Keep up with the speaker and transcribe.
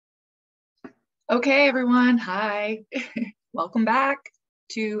Okay, everyone, hi. Welcome back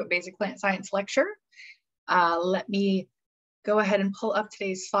to a basic plant science lecture. Let me go ahead and pull up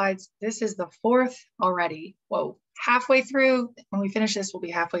today's slides. This is the fourth already. Whoa, halfway through. When we finish this, we'll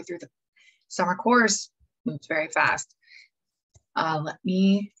be halfway through the summer course. Moves very fast. Let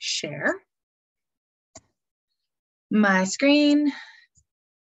me share my screen.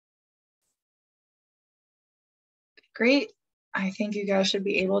 Great. I think you guys should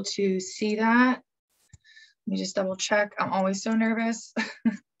be able to see that. Let me just double check. I'm always so nervous.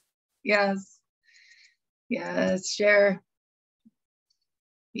 Yes. Yes, share.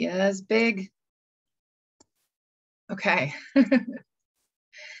 Yes, big. Okay. And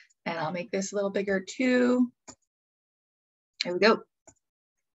I'll make this a little bigger too. There we go.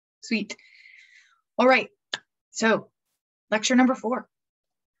 Sweet. All right. So lecture number 4.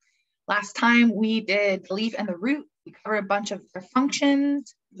 Last time we did the leaf and the root. We covered a bunch of their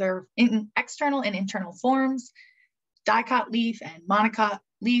functions, their external and internal forms, dicot leaf and monocot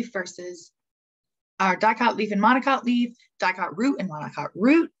leaf versus our dicot leaf and monocot leaf, dicot root and monocot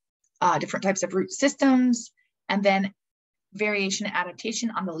root, different types of root systems, and then variation and adaptation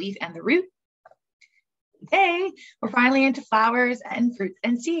on the leaf and the root. Today, we're finally into flowers and fruits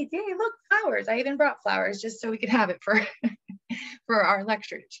and seeds. Yay, look, flowers. I even brought flowers just so we could have it for, for our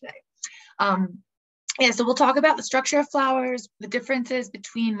lecture today. Yeah, so we'll talk about the structure of flowers, the differences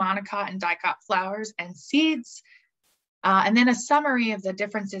between monocot and dicot flowers and seeds, and then a summary of the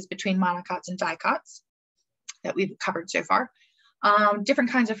differences between monocots and dicots that we've covered so far. Different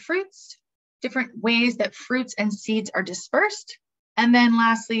kinds of fruits, different ways that fruits and seeds are dispersed, and then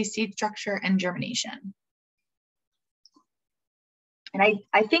lastly, seed structure and germination. And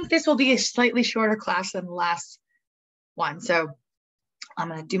I think this will be a slightly shorter class than the last one, so I'm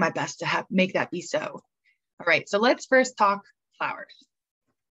going to do my best to make that be so. All right, so let's first talk flowers.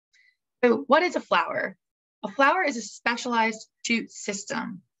 So what is a flower? A flower is a specialized shoot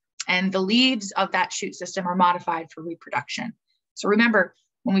system, and the leaves of that shoot system are modified for reproduction. So remember,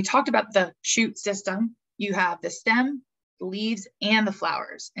 when we talked about the shoot system, you have the stem, the leaves, and the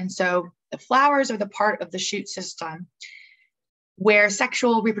flowers. And so the flowers are the part of the shoot system where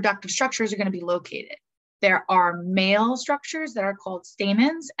sexual reproductive structures are going to be located. There are male structures that are called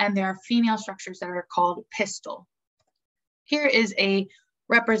stamens, and there are female structures that are called pistil. Here is a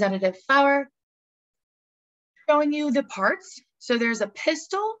representative flower showing you the parts. So there's a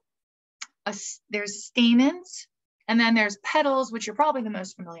pistil, there's stamens, and then there's petals, which you're probably the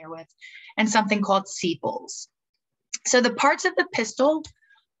most familiar with, and something called sepals. So the parts of the pistil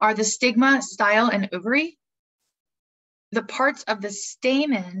are the stigma, style, and ovary. The parts of the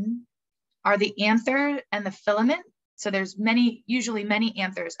stamen are the anther and the filament. So there's usually many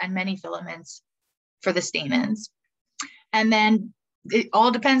anthers and many filaments for the stamens. And then it all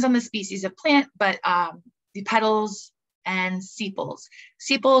depends on the species of plant, but the petals and sepals.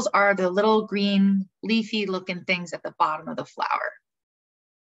 Sepals are the little green leafy looking things at the bottom of the flower.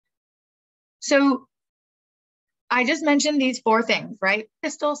 So I just mentioned these 4 things, right?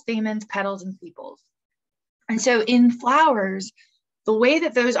 Pistil, stamens, petals, and sepals. And so in flowers, the way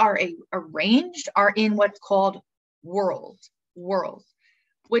that those are arranged are in what's called whorls,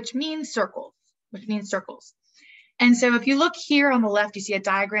 which means circles, And so if you look here on the left, you see a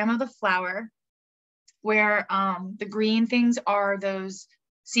diagram of the flower where the green things are those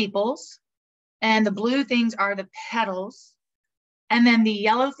sepals, and the blue things are the petals, and then the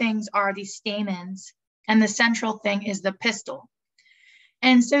yellow things are the stamens, and the central thing is the pistil.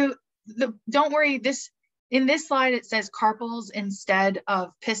 And so don't worry, in this slide, it says carpels instead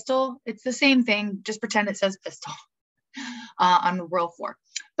of pistil. It's the same thing, just pretend it says pistil on the World 4.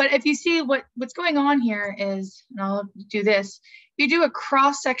 But if you see what's going on here is, and I'll do this, if you do a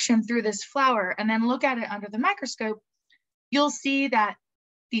cross section through this flower and then look at it under the microscope, you'll see that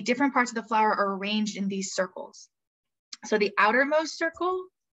the different parts of the flower are arranged in these circles. So the outermost circle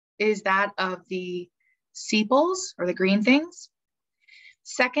is that of the sepals, or the green things.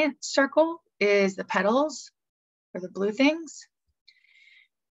 Second circle is the petals, or the blue things.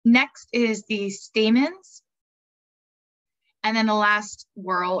 Next is the stamens. And then the last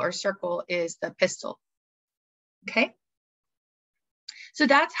whorl or circle is the pistil. Okay? So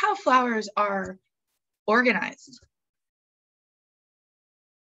that's how flowers are organized.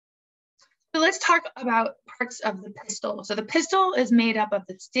 So let's talk about parts of the pistil. So the pistil is made up of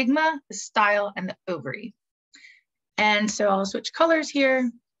the stigma, the style, and the ovary. And so I'll switch colors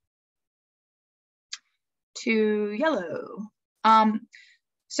here to yellow.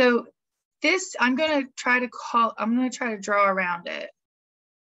 So this, I'm going to try to draw around it.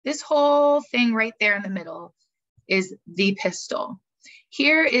 This whole thing right there in the middle is the pistil.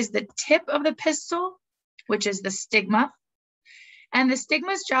 Here is the tip of the pistil, which is the stigma. And the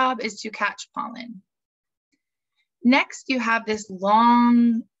stigma's job is to catch pollen. Next, you have this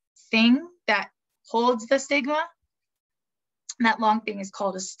long thing that holds the stigma. And that long thing is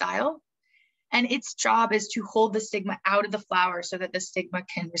called a style. And its job is to hold the stigma out of the flower so that the stigma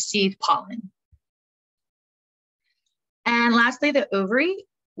can receive pollen. And lastly, the ovary,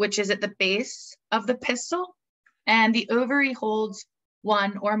 which is at the base of the pistil. And the ovary holds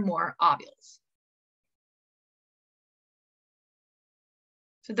one or more ovules.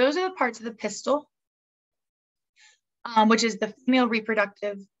 So those are the parts of the pistil, which is the female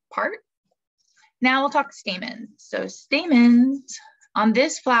reproductive part. Now we'll talk stamens. So stamens, on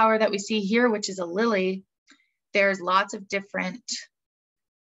this flower that we see here, which is a lily, there's lots of different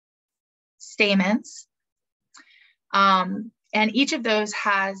stamens. And each of those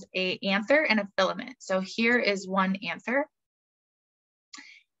has an anther and a filament. So here is one anther.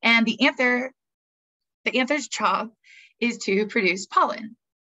 And the anther's job is to produce pollen.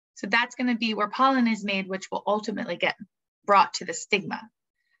 So that's going to be where pollen is made, which will ultimately get brought to the stigma.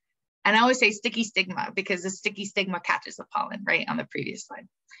 And I always say sticky stigma because the sticky stigma catches the pollen, right, on the previous slide.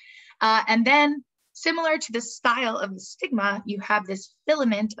 And then similar to the style of the stigma, you have this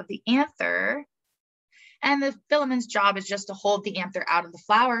filament of the anther. And the filament's job is just to hold the anther out of the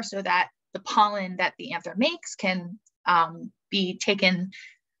flower so that the pollen that the anther makes can be taken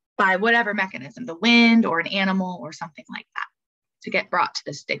by whatever mechanism, the wind or an animal or something like that, to get brought to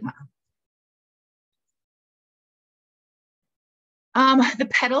the stigma. The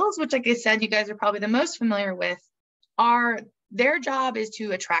petals, which like I said, you guys are probably the most familiar with, their job is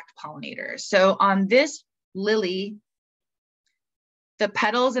to attract pollinators. So on this lily, the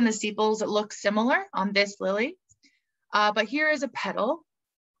petals and the sepals look similar on this lily, but here is a petal,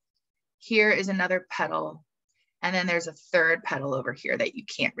 here is another petal, and then there's a third petal over here that you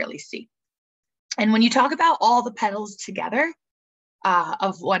can't really see. And when you talk about all the petals together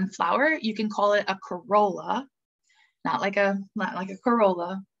of one flower, you can call it a corolla, not like a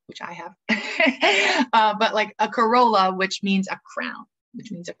corolla, which I have, but like a corolla, which means a crown,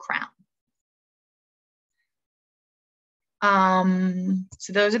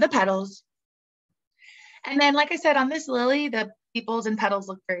 So those are the petals. And then, like I said, on this lily, the sepals and petals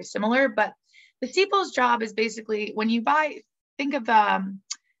look very similar, but the sepals job is basically when you think of, if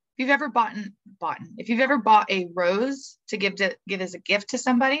you've ever bought a rose to give as a gift to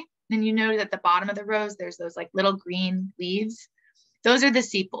somebody, then you know that at the bottom of the rose, there's those like little green leaves. Those are the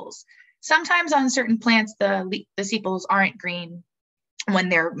sepals. Sometimes on certain plants, the sepals aren't green when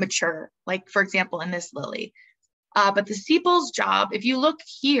they're mature, like for example, in this lily. But the sepals job, if you look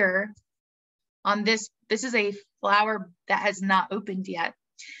here on this is a flower that has not opened yet.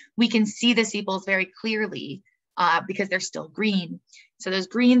 We can see the sepals very clearly because they're still green. So those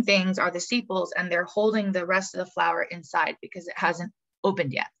green things are the sepals and they're holding the rest of the flower inside because it hasn't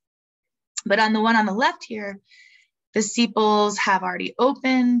opened yet. But on the one on the left here, the sepals have already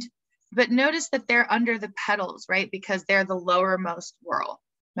opened, but notice that they're under the petals, right? Because they're the lowermost whorl.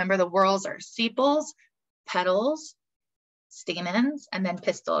 Remember, the whorls are sepals, petals, stamens, and then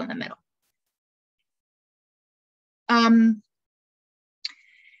pistil in the middle.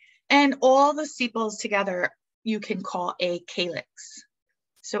 And all the sepals together you can call a calyx.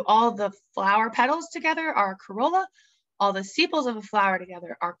 So all the flower petals together are a corolla. All the sepals of a flower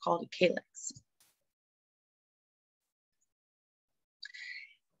together are called a calyx.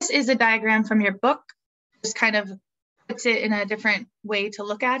 This is a diagram from your book. Just kind of puts it in a different way to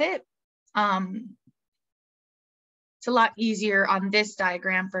look at it. It's a lot easier on this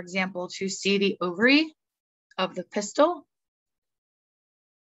diagram, for example, to see the ovary of the pistil,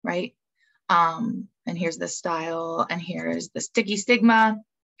 right? And here's the style, and here is the sticky stigma,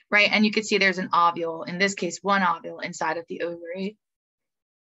 right? And you can see there's an ovule, in this case, one ovule inside of the ovary.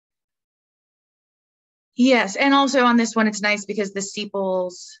 Yes, and also on this one, it's nice because the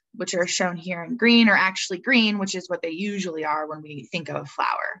sepals, which are shown here in green, are actually green, which is what they usually are when we think of a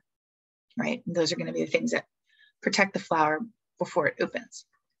flower, right? And those are going to be the things that protect the flower before it opens.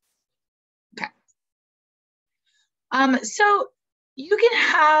 Okay. So you can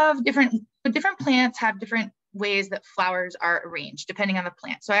have different plants have different ways that flowers are arranged depending on the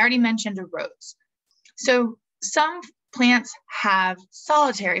plant. So I already mentioned a rose. So some plants have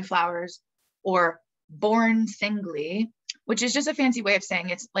solitary flowers or born singly, which is just a fancy way of saying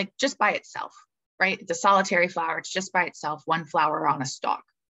it's like just by itself, right? It's a solitary flower. It's just by itself, one flower on a stalk.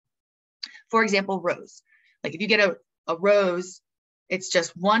 For example, rose. Like if you get a rose, it's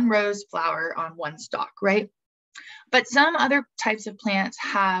just one rose flower on one stalk, right? But some other types of plants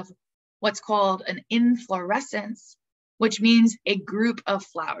have what's called an inflorescence, which means a group of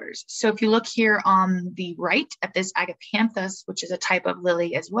flowers. So if you look here on the right at this agapanthus, which is a type of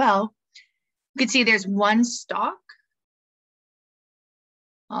lily as well, you can see there's one stalk.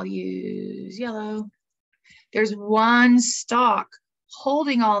 I'll use yellow. There's one stalk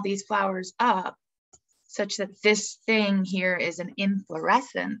holding all these flowers up, such that this thing here is an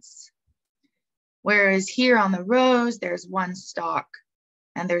inflorescence. Whereas here on the rose, there's one stalk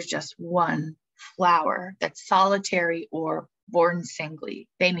and there's just one flower that's solitary or born singly.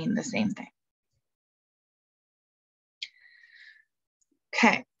 They mean the same thing.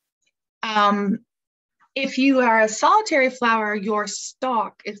 Okay. If you are a solitary flower, your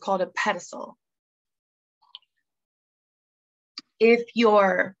stalk is called a pedicel. If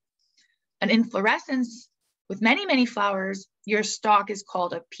you're an inflorescence with many, many flowers, your stalk is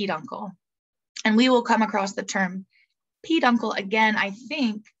called a peduncle. And we will come across the term peduncle again, I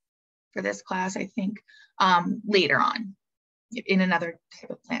think, for this class, later on in another type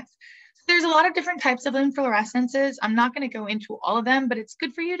of plants. So there's a lot of different types of inflorescences. I'm not going to go into all of them, but it's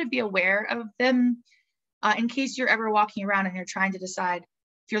good for you to be aware of them in case you're ever walking around and you're trying to decide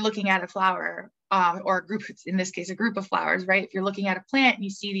if you're looking at a flower or a group, in this case, a group of flowers, right? If you're looking at a plant and you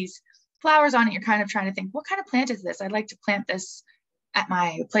see these flowers on it, you're kind of trying to think, what kind of plant is this? I'd like to plant this at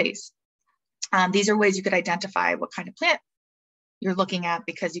my place. These are ways you could identify what kind of plant you're looking at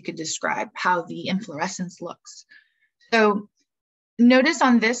because you could describe how the inflorescence looks. So notice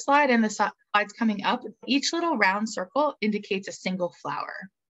on this slide and the slides coming up, each little round circle indicates a single flower.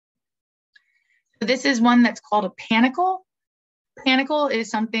 So this is one that's called a panicle. Panicle is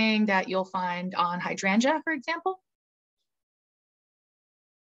something that you'll find on hydrangea, for example.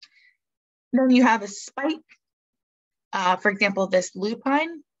 Then you have a spike. For example, this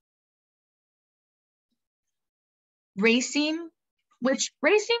lupine. Raceme, which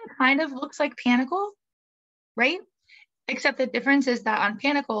raceme kind of looks like panicle, right? Except the difference is that on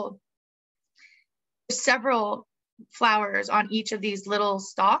panicle, there's several flowers on each of these little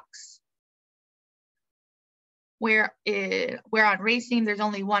stalks, where on raceme, there's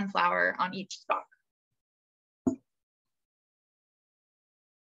only one flower on each stalk.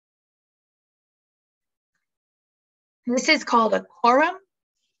 This is called a corum.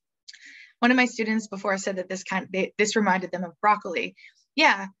 One of my students before said that this reminded them of broccoli.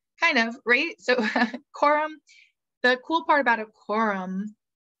 Yeah, kind of, right? So corum, the cool part about a corum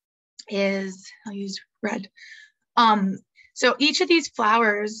is, I'll use red. So each of these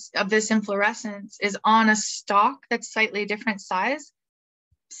flowers of this inflorescence is on a stalk that's slightly different size,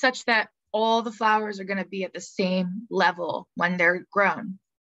 such that all the flowers are going to be at the same level when they're grown,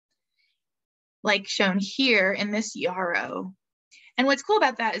 like shown here in this yarrow. And what's cool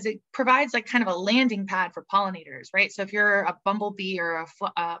about that is it provides like kind of a landing pad for pollinators, right? So if you're a bumblebee or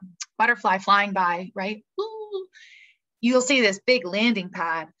a butterfly flying by, right, you'll see this big landing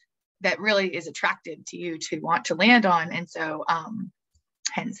pad that really is attractive to you to want to land on. And so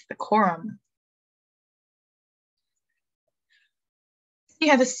hence the corum. You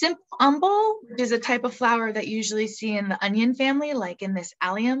have a simple umbel, which is a type of flower that you usually see in the onion family, like in this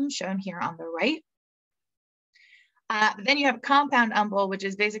allium shown here on the right. Then you have a compound umbel, which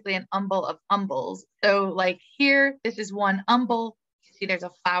is basically an umbel of umbels. So like here, this is one umbel. You see there's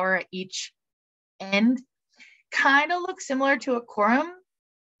a flower at each end. Kind of looks similar to a corum,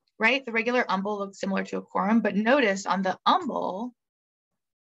 right? The regular umbel looks similar to a corum, but notice on the umbel,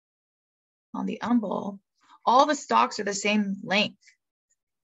 all the stalks are the same length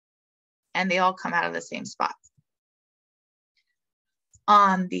and they all come out of the same spot.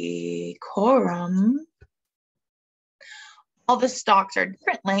 On the corum, all the stalks are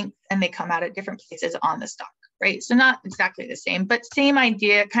different lengths and they come out at different places on the stalk, right? So not exactly the same, but same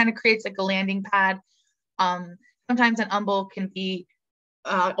idea, kind of creates like a landing pad. Sometimes an umbel can be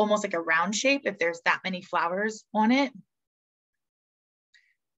almost like a round shape if there's that many flowers on it.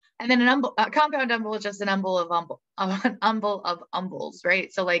 And then a compound umbel is just an umbel of umbels,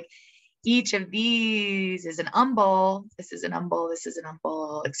 right? So like each of these is an umbel, this is an umbel, this is an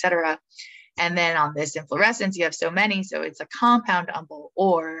umbel, etc. And then on this inflorescence, you have so many, so it's a compound umbel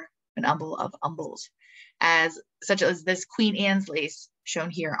or an umbel of umbels, such as this Queen Anne's lace shown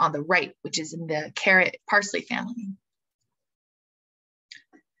here on the right, which is in the carrot parsley family.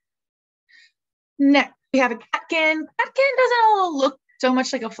 Next, we have a catkin. Catkin doesn't all look so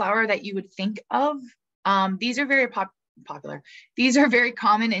much like a flower that you would think of. These are very popular. These are very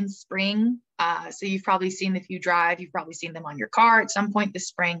common in spring. So you've probably seen, if you drive, you've probably seen them on your car at some point this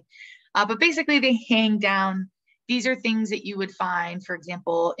spring. But basically they hang down. These are things that you would find, for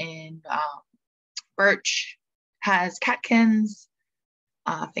example, in birch has catkins,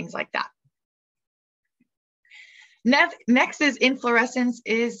 things like that. Next is inflorescence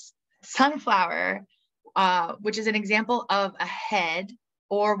is sunflower, which is an example of a head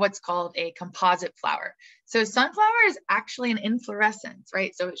or what's called a composite flower. So sunflower is actually an inflorescence,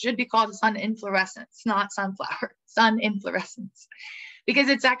 right? So it should be called a sun inflorescence, not sunflower, sun inflorescence, because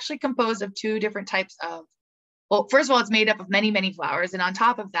it's actually composed of two different types of, well, first of all, it's made up of many, many flowers. And on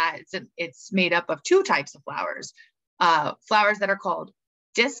top of that, it's made up of two types of flowers, flowers that are called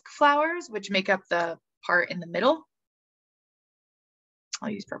disc flowers, which make up the part in the middle. I'll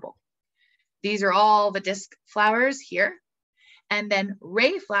use purple. These are all the disc flowers here. And then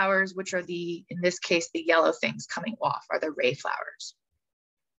ray flowers, which are in this case, the yellow things coming off are the ray flowers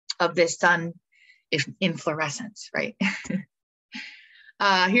of this sun inflorescence, right?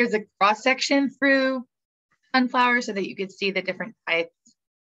 Here's a cross section through sunflower so that you could see the different types.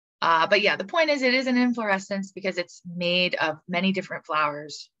 But yeah, the point is it is an inflorescence because it's made of many different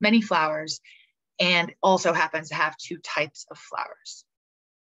flowers, many flowers, and also happens to have two types of flowers.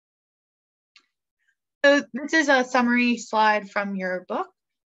 So this is a summary slide from your book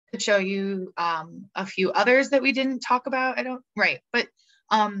to show you a few others that we didn't talk about. But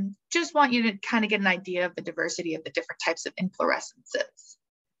just want you to kind of get an idea of the diversity of the different types of inflorescences.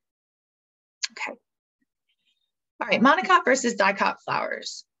 Okay. All right, monocot versus dicot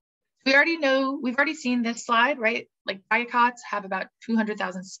flowers. We've already seen this slide, right? Like dicots have about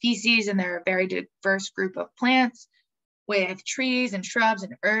 200,000 species and they're a very diverse group of plants with trees and shrubs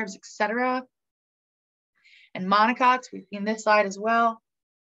and herbs, etc. And monocots, we've seen this slide as well.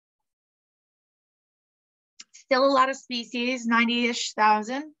 Still a lot of species, 90-ish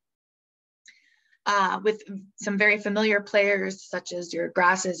thousand, with some very familiar players such as your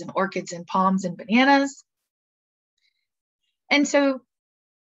grasses and orchids and palms and bananas. And so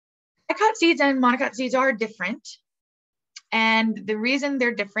dicot seeds and monocot seeds are different. And the reason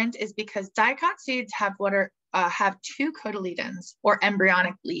they're different is because dicot seeds have have two cotyledons or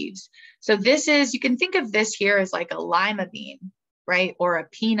embryonic leaves. So this is, you can think of this here as like a lima bean, right? Or a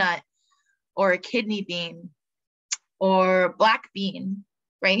peanut or a kidney bean or black bean,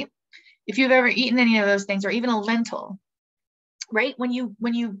 right? If you've ever eaten any of those things, or even a lentil, right?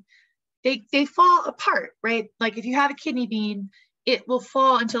 They fall apart, right? Like if you have a kidney bean, it will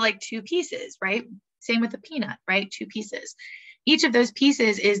fall into like two pieces, right? Same with the peanut, right? Two pieces. Each of those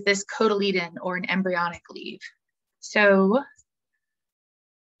pieces is this cotyledon or an embryonic leaf. So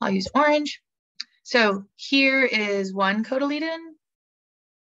I'll use orange. So here is one cotyledon.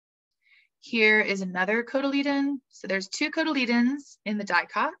 Here is another cotyledon. So there's two cotyledons in the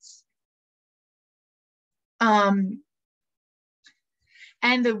dicots. And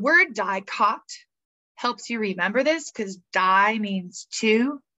the word dicot helps you remember this because di means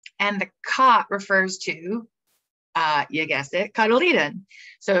two and the cot refers to, you guessed it, cotyledon.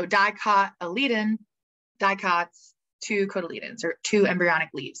 So dicotyledon, dicots, two cotyledons or two embryonic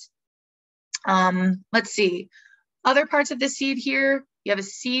leaves. Let's see, other parts of the seed here, you have a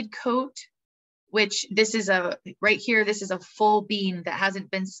seed coat, which this is right here, this is a full bean that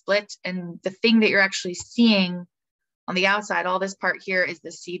hasn't been split. And the thing that you're actually seeing on the outside, all this part here is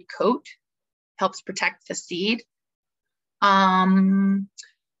the seed coat, helps protect the seed.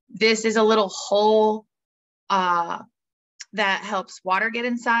 This is a little hole that helps water get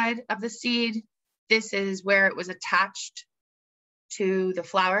inside of the seed. This is where it was attached to the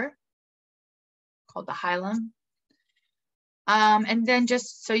flower, called the hilum. And then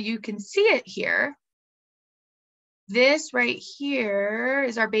just so you can see it here, this right here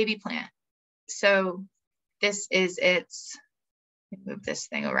is our baby plant. So this is its, let me move this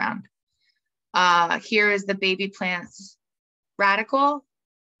thing around. Here is the baby plant's radicle,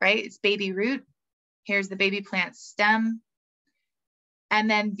 right? It's baby root. Here's the baby plant stem. And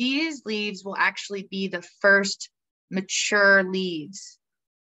then these leaves will actually be the first mature leaves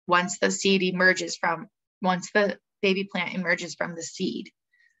once the baby plant emerges from the seed.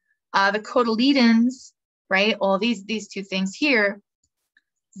 The cotyledons, right? All these two things here,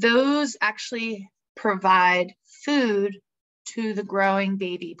 those actually provide food to the growing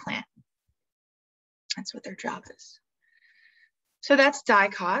baby plant. That's what their job is. So that's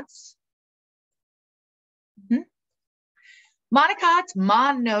dicots. Monocots,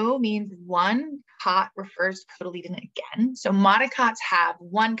 mono means one, cot refers to cotyledon again. So monocots have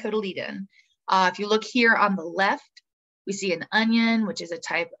one cotyledon. If you look here on the left, we see an onion, which is a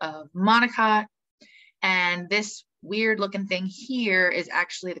type of monocot. And this weird looking thing here is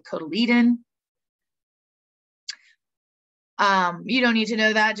actually the cotyledon. You don't need to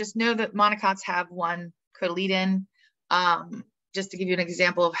know that. Just know that monocots have one cotyledon. Just to give you an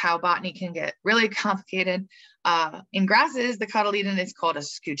example of how botany can get really complicated. In grasses, the cotyledon is called a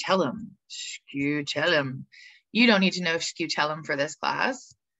scutellum. Scutellum. You don't need to know scutellum for this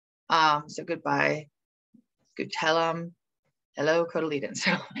class. So goodbye, scutellum. Hello, cotyledon.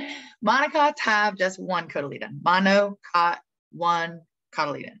 So monocots have just one cotyledon. Monocot, one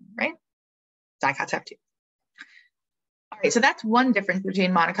cotyledon, right? Dicots have two. All right, so that's one difference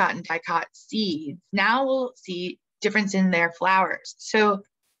between monocot and dicot seeds. Now we'll see difference in their flowers. So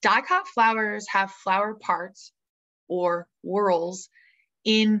dicot flowers have flower parts or whorls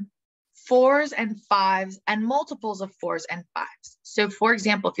in 4s and 5s and multiples of 4s and 5s. So for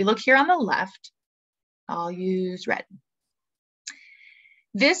example, if you look here on the left, I'll use red.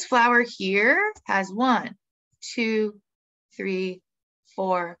 This flower here has 1, 2, 3,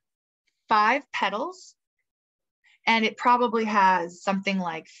 4, 5 petals. And it probably has something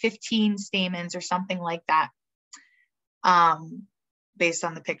like 15 stamens or something like that, based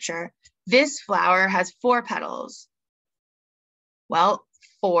on the picture. This flower has 4 petals. Well,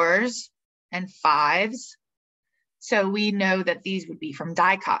 4s and 5s. So we know that these would be from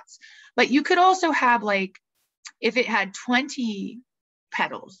dicots. But you could also have, like, if it had 20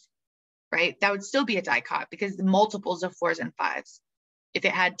 petals, right? That would still be a dicot because the multiples of 4s and 5s. If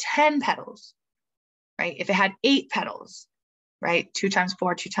it had 10 petals, right? If it had 8 petals, right? 2 times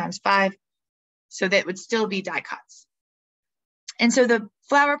 4, 2 times 5. So that would still be dicots. And so the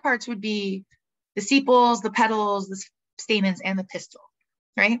flower parts would be the sepals, the petals, the stamens, and the pistil,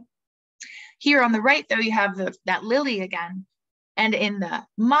 right? Here on the right, though, you have that lily again. And in the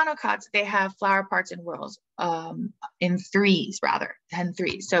monocots, they have flower parts and whorls in 3s rather than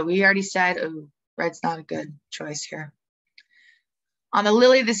 3s. So we already said, oh, red's not a good choice here. On the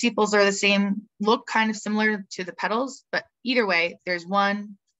lily, the sepals are the same, look kind of similar to the petals, but either way, there's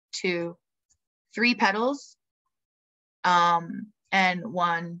 1, 2, 3 petals, and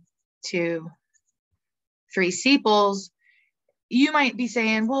 1, 2, 3 sepals. You might be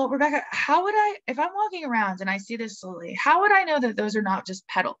saying, well, Rebecca, how would I, if I'm walking around and I see this lily, how would I know that those are not just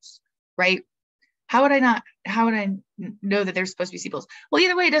petals, right? How would I know that they're supposed to be sepals? Well,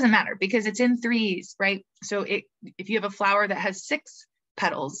 either way, it doesn't matter because it's in 3s, right? So if you have a flower that has 6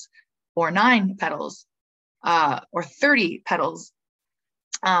 petals or 9 petals or 30 petals,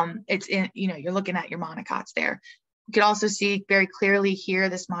 it's in, you're looking at your monocots there. You can also see very clearly here,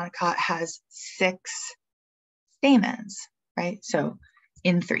 this monocot has 6 stamens, right? So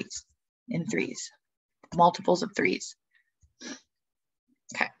in 3s, multiples of 3s.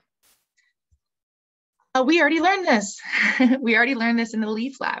 Okay. We already learned this. We already learned this in the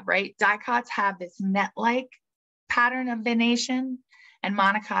leaf lab, right? Dicots have this net-like pattern of venation, and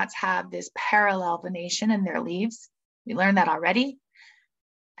monocots have this parallel venation in their leaves. We learned that already.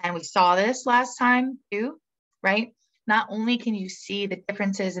 And we saw this last time too, right? Not only can you see the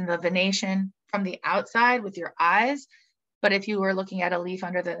differences in the venation from the outside with your eyes, but if you were looking at a leaf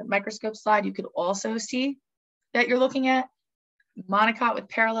under the microscope slide, you could also see that you're looking at monocot with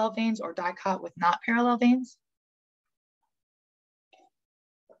parallel veins or dicot with not parallel veins.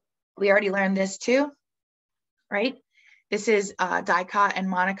 We already learned this too, right? This is dicot and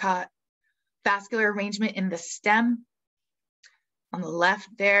monocot vascular arrangement in the stem. On the left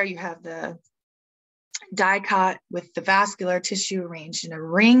there, you have the dicot with the vascular tissue arranged in a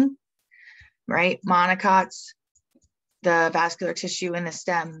ring, right? Monocots, the vascular tissue in the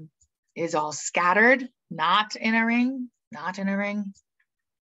stem is all scattered, not in a ring. Not in a ring.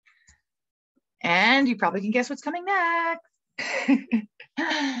 And you probably can guess what's coming next.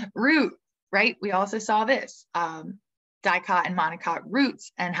 Root, right? We also saw this, dicot and monocot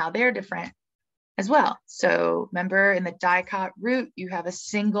roots and how they're different as well. So remember in the dicot root, you have a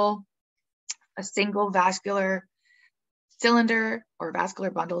single vascular cylinder, or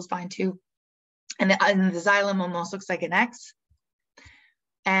vascular bundle is fine too. And the xylem almost looks like an X.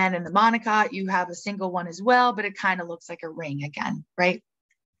 And in the monocot, you have a single one as well, but it kind of looks like a ring again, right?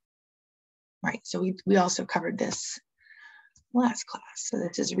 Right, so we also covered this last class. So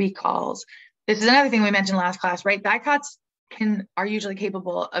this is recalls. This is another thing we mentioned last class, right? Dicots are usually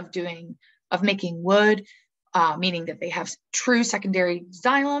capable of making wood, meaning that they have true secondary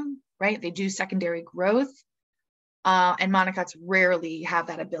xylem, right? They do secondary growth. And monocots rarely have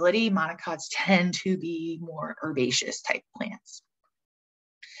that ability. Monocots tend to be more herbaceous type plants.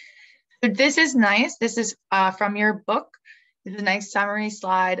 So this is nice. This is from your book. This is a nice summary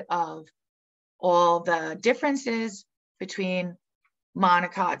slide of all the differences between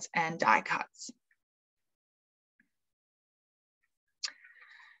monocots and dicots.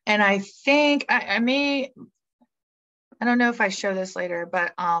 And I think I don't know if I show this later,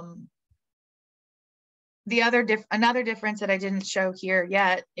 but another difference that I didn't show here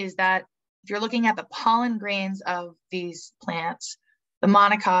yet is that if you're looking at the pollen grains of these plants, the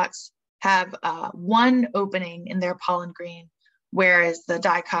monocots have one opening in their pollen grain, whereas the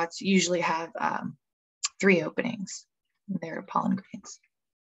dicots usually have 3 openings in their pollen grains.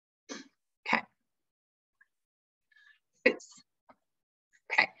 Okay.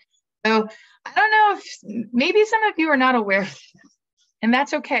 Okay. So I don't know if maybe some of you are not aware of this, and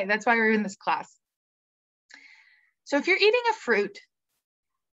that's okay. That's why we're in this class. So if you're eating a fruit,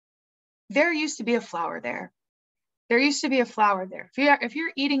 there used to be a flower there. There used to be a flower there. If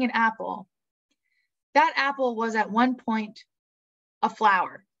you're eating an apple, that apple was at one point a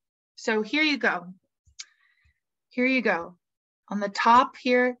flower. So here you go. Here you go. On the top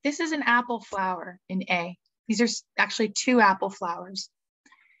here, this is an apple flower in A. These are actually 2 apple flowers.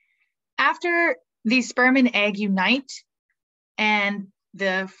 After the sperm and egg unite and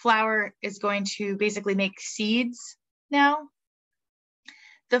the flower is going to basically make seeds now,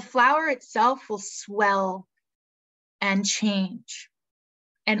 the flower itself will swell and change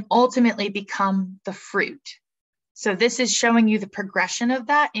and ultimately become the fruit. So this is showing you the progression of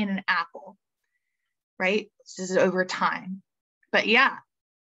that in an apple, right? This is over time. But yeah,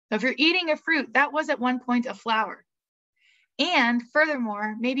 so if you're eating a fruit, that was at one point a flower. And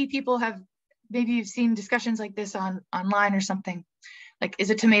furthermore, maybe you've seen discussions like this online or something, like, is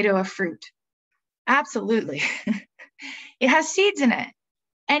a tomato a fruit? Absolutely. It has seeds in it.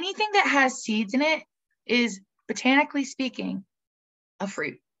 Anything that has seeds in it is, botanically speaking, a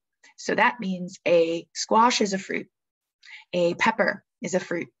fruit. So that means a squash is a fruit. A pepper is a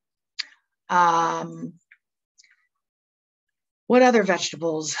fruit. What other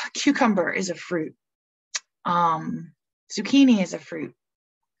vegetables? Cucumber is a fruit. Zucchini is a fruit.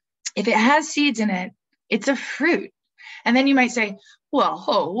 If it has seeds in it, it's a fruit. And then you might say, well,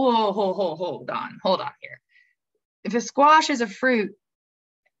 hold on here. If a squash is a fruit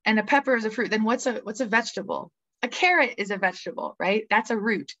and a pepper is a fruit, then what's a vegetable? A carrot is a vegetable, right? That's a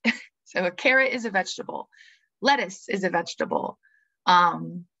root. So a carrot is a vegetable. Lettuce is a vegetable.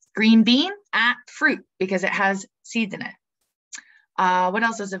 Green bean, fruit, because it has seeds in it. What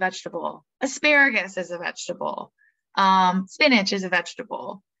else is a vegetable? Asparagus is a vegetable. Spinach is a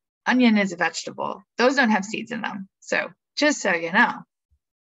vegetable. Onion is a vegetable. Those don't have seeds in them. So just so you know.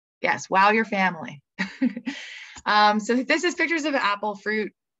 Yes, wow your family. So this is pictures of apple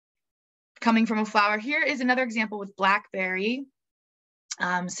fruit coming from a flower. Here is another example with blackberry.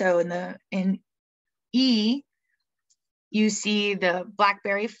 So in E, you see the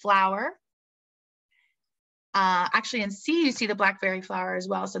blackberry flower. Actually in C, you see the blackberry flower as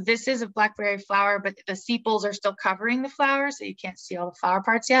well. So this is a blackberry flower, but the sepals are still covering the flower, so you can't see all the flower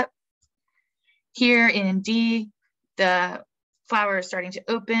parts yet. Here in D, the flower is starting to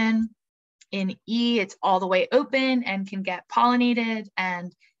open. In E, it's all the way open and can get pollinated,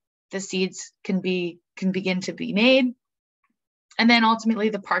 and the seeds can begin to be made. And then ultimately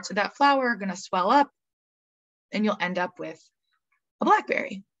the parts of that flower are going to swell up and you'll end up with a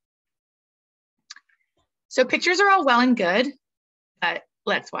blackberry. So pictures are all well and good, but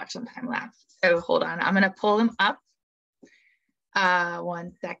let's watch some time lapse. So hold on, I'm going to pull them up.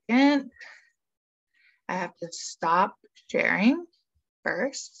 1 second. I have to stop sharing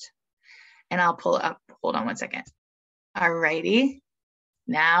first and I'll pull up. Hold on 1 second. All righty.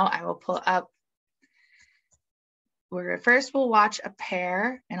 Now I will pull up. First we'll watch a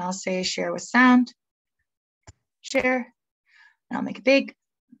pair and I'll say share with sound. Share. And I'll make it big.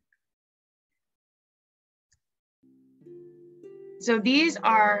 So these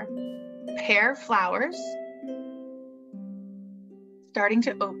are pear flowers starting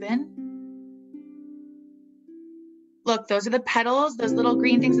to open. Look, those are the petals. Those little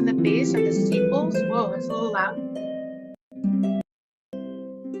green things in the base are the sepals. Whoa, it's a little loud.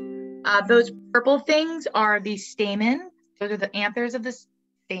 Those purple things are the stamens. Those are the anthers of the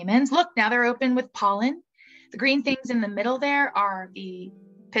stamens. Look, now they're open with pollen. The green things in the middle there are the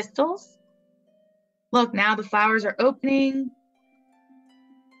pistils. Look, now the flowers are opening.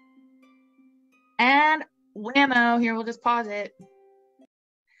 And whammo, here, we'll just pause it.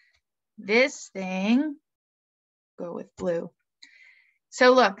 This thing, go with blue.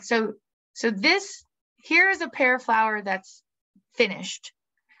 So look, so this, here is a pear flower that's finished,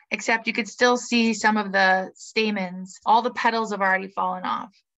 except you could still see some of the stamens. All the petals have already fallen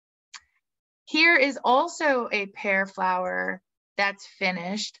off. Here is also a pear flower that's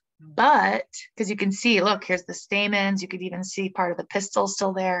finished, but, because you can see, look, here's the stamens. You could even see part of the pistil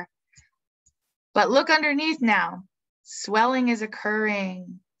still there. But look underneath now, swelling is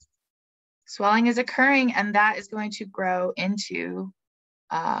occurring. Swelling is occurring, and that is going to grow into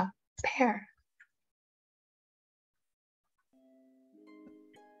a pear.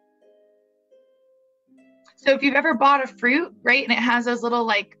 So if you've ever bought a fruit, right, and it has those little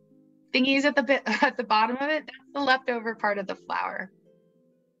like thingies at the bit at the bottom of it, that's the leftover part of the flower.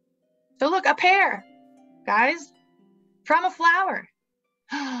 So look, a pear, guys, from a flower.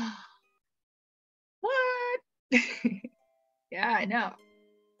 What? Yeah, I know.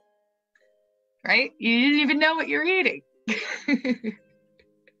 Right? You didn't even know what you're eating.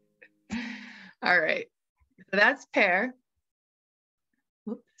 All right. So that's pear.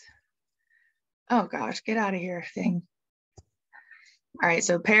 Whoops. Oh gosh, get out of here, thing. All right,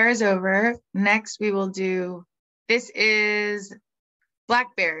 so pear is over. Next, we will do, this is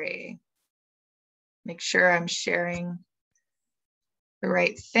blackberry. Make sure I'm sharing the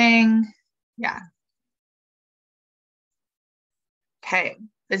right thing. Yeah. Okay,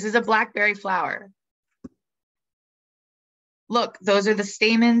 this is a blackberry flower. Look, those are the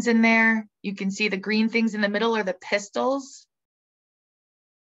stamens in there. You can see the green things in the middle are the pistils.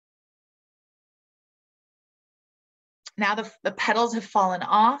 Now the petals have fallen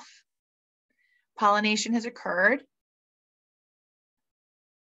off. Pollination has occurred.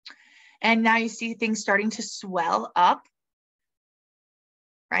 And now you see things starting to swell up,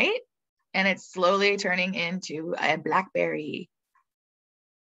 right? And it's slowly turning into a blackberry,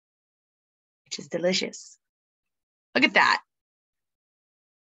 which is delicious. Look at that.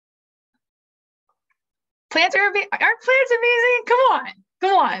 Plants are, aren't plants amazing?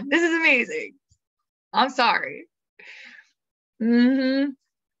 Come on, this is amazing. I'm sorry. Man,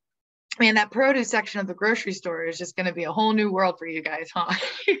 that produce section of the grocery store is just gonna be a whole new world for you guys, huh?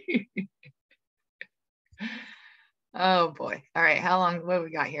 Oh boy. All right, how long, what have we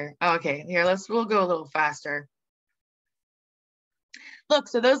got here? Oh, okay, here, we'll go a little faster. Look,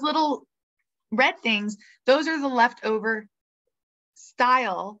 so those little red things, those are the leftover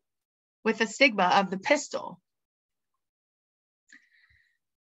style with the stigma of the pistil.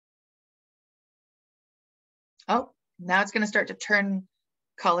 Oh, now it's gonna start to turn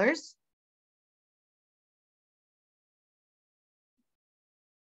colors.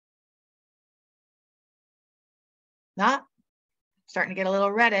 Not starting to get a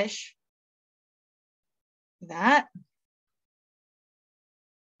little reddish. That.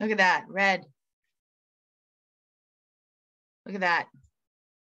 Look at that, red. Look at that.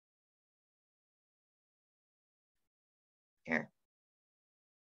 Here.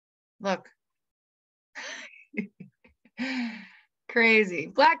 Look. Crazy.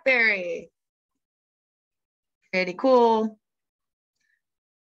 Blackberry. Pretty cool.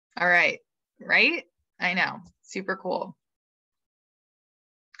 All right. Right? I know. Super cool.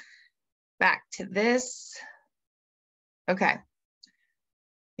 Back to this. Okay.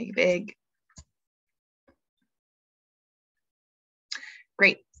 Make it big.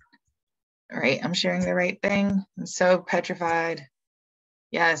 Great. All right. I'm sharing the right thing. I'm so petrified.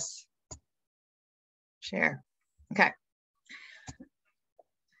 Yes. Share. Okay.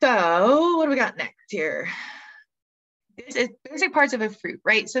 So what do we got next here? This is basic parts of a fruit,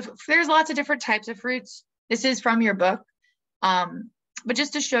 right? So there's lots of different types of fruits. This is from your book. But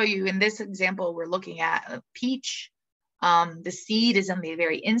just to show you, in this example, we're looking at a peach. The seed is on the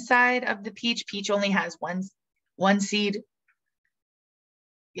very inside of the peach. Peach only has one seed.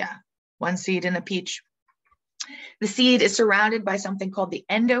 Yeah, one seed in a peach. The seed is surrounded by something called the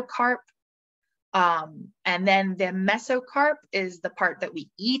endocarp. And then the mesocarp is the part that we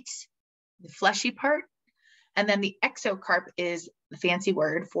eat, the fleshy part. And then the exocarp is the fancy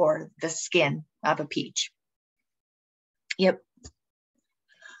word for the skin of a peach. Yep.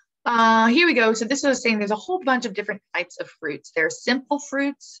 Here we go. So this was saying there's a whole bunch of different types of fruits. There's simple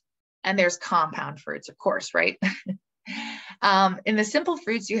fruits and there's compound fruits, of course, right? In the simple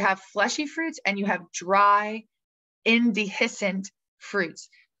fruits, you have fleshy fruits and you have dry, indehiscent fruits.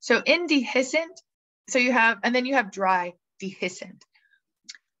 So indehiscent, so you have, and then you have dry, dehiscent.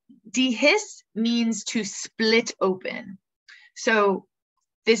 Dehisce means to split open. So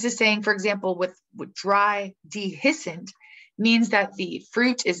this is saying, for example, with dry, dehiscent means that the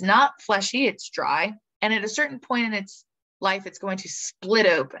fruit is not fleshy, it's dry. And at a certain point in its life, it's going to split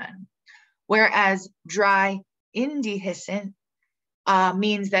open. Whereas dry, indehiscent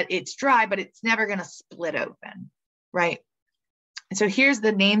means that it's dry, but it's never going to split open, right? And so here's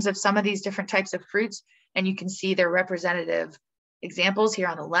the names of some of these different types of fruits, and you can see their representative examples here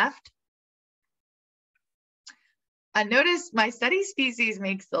on the left. Notice my study species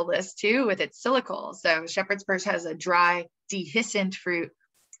makes the list too with its silicle. So shepherd's purse has a dry, dehiscent fruit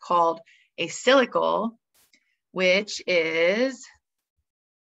called a silicle, which is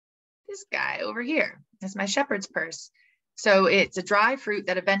this guy over here. That's my shepherd's purse. So it's a dry fruit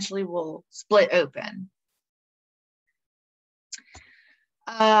that eventually will split open.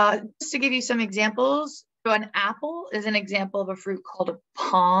 Just to give you some examples, so an apple is an example of a fruit called a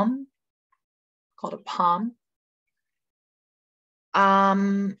palm. called a palm.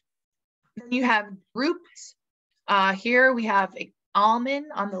 Then you have groups. Here we have an almond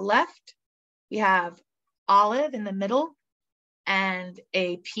on the left. We have olive in the middle and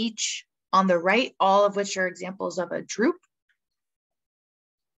a peach on the right, all of which are examples of a drupe.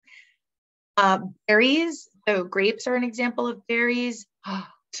 Berries, so grapes are an example of berries.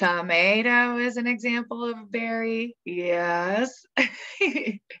 Tomato is an example of a berry. Yes.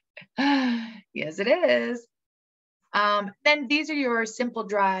 Yes, it is. Then these are your simple,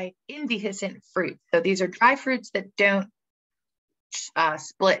 dry, indehiscent fruits. So these are dry fruits that don't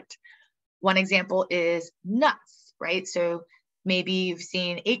split. One example is nuts, right? So maybe you've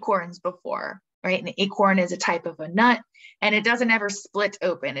seen acorns before, right? An acorn is a type of a nut, and it doesn't ever split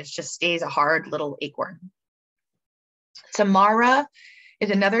open. It just stays a hard little acorn. Tamara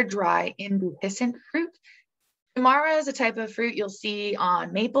is another dry, indehiscent fruit. Tamara is a type of fruit you'll see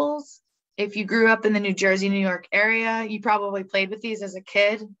on maples. If you grew up in the New Jersey, New York area, you probably played with these as a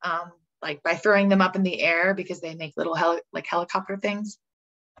kid, like by throwing them up in the air because they make little like helicopter things.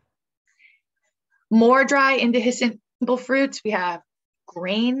 More dry, indehiscent fruits, we have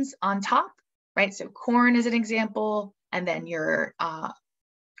grains on top, right? So corn is an example, and then your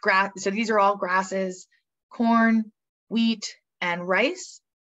grass. So these are all grasses: corn, wheat, and rice,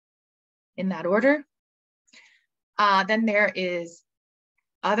 in that order. Then there is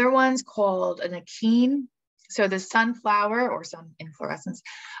other ones called an achene. So the sunflower or sun inflorescence,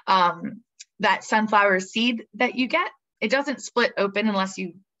 that sunflower seed that you get, it doesn't split open unless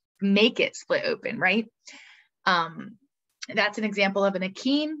you make it split open, right? That's an example of an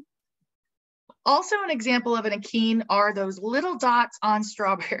achene. Also an example of an achene are those little dots on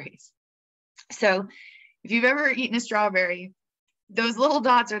strawberries. So if you've ever eaten a strawberry, those little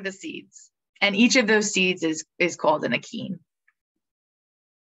dots are the seeds, and each of those seeds is called an achene.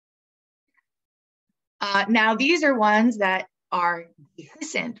 Now these are ones that are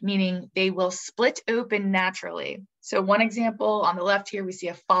dehiscent, meaning they will split open naturally. So one example on the left here, we see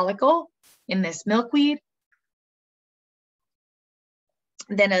a follicle in this milkweed.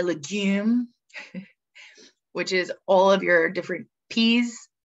 Then a legume, which is all of your different peas,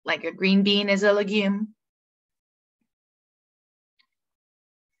 like a green bean is a legume.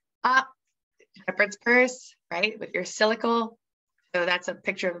 Shepherd's purse, right, with your silicle. So that's a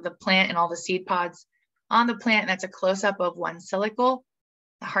picture of the plant and all the seed pods on the plant. That's a close-up of one silicle,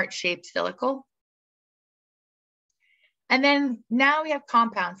 the heart-shaped silicle. And then now we have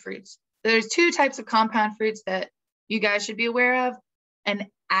compound fruits. There's two types of compound fruits that you guys should be aware of. An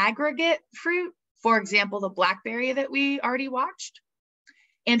aggregate fruit, for example, the blackberry that we already watched,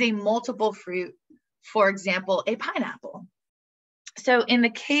 and a multiple fruit, for example, a pineapple. So in the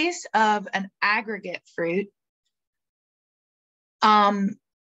case of an aggregate fruit,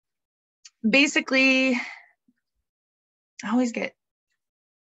 basically, I always get,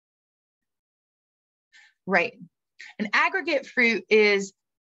 right. An aggregate fruit is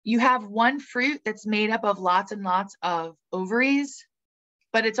you have one fruit that's made up of lots and lots of ovaries,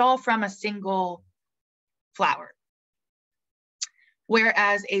 but it's all from a single flower.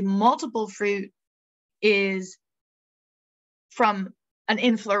 Whereas a multiple fruit is from an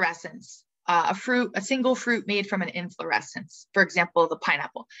inflorescence, a single fruit made from an inflorescence. For example, the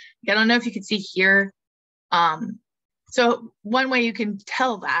pineapple. I don't know if you can see here. So one way you can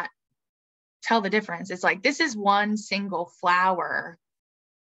tell the difference is like, this is one single flower.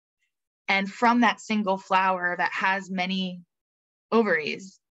 And from that single flower that has many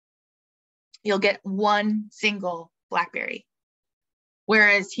ovaries, you'll get one single blackberry.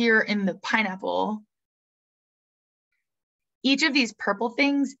 Whereas here in the pineapple, each of these purple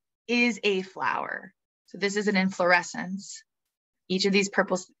things is a flower. So this is an inflorescence. Each of these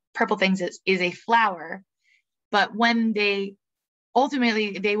purple things is a flower, but when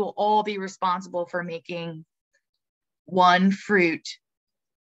ultimately they will all be responsible for making one fruit,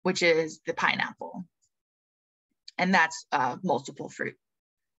 which is the pineapple. And that's multiple fruit.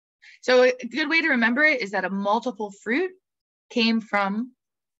 So a good way to remember it is that a multiple fruit came from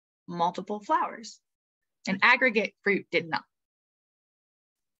multiple flowers. An aggregate fruit did not.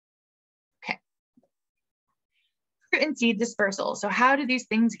 Okay. Fruit and seed dispersal. So how do these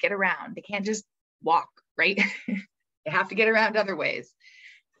things get around? They can't just walk, right? They have to get around other ways.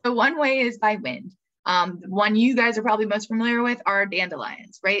 So one way is by wind. One you guys are probably most familiar with are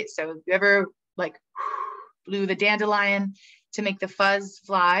dandelions, right? So if you ever like blew the dandelion to make the fuzz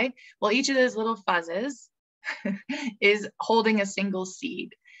fly, well, each of those little fuzzes is holding a single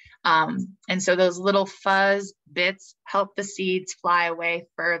seed. And so those little fuzz bits help the seeds fly away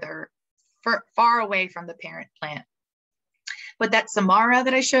far away from the parent plant. But that Samara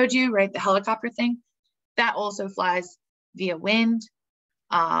that I showed you, right, the helicopter thing, that also flies via wind.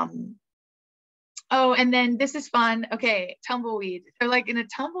 Oh, and then this is fun. Okay, tumbleweed. So like in a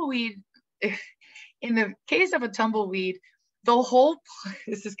tumbleweed, in the case of a tumbleweed, the whole,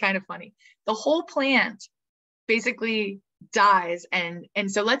 this is kind of funny, the whole plant basically dies. And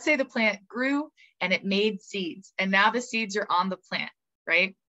so let's say the plant grew and it made seeds, and now the seeds are on the plant,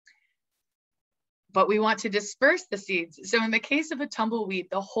 right? But we want to disperse the seeds. So in the case of a tumbleweed,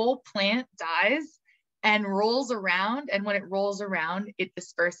 the whole plant dies and rolls around. And when it rolls around, it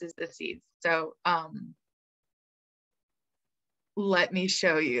disperses the seeds. So let me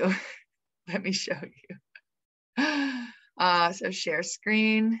show you. Let me show you. So share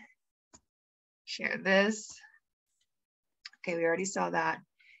screen, share this. Okay, we already saw that.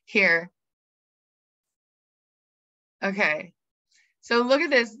 Here. Okay, so look at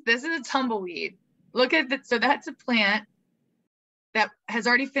this. This is a tumbleweed. Look at that. So that's a plant that has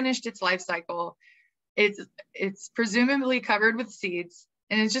already finished its life cycle. It's presumably covered with seeds,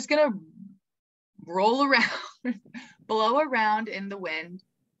 and it's just gonna roll around, blow around in the wind.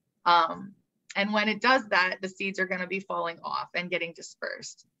 And when it does that, the seeds are gonna be falling off and getting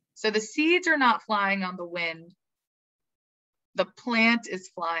dispersed. So the seeds are not flying on the wind. The plant is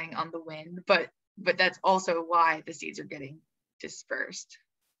flying on the wind, but that's also why the seeds are getting dispersed.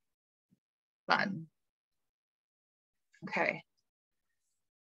 Fun. Okay.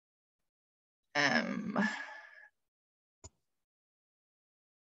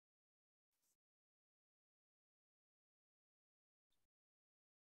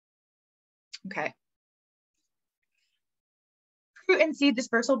 Okay. Fruit and seed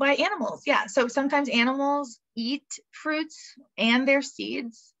dispersal by animals. Yeah, so sometimes animals eat fruits and their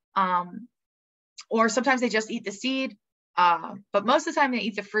seeds, or sometimes they just eat the seed, but most of the time they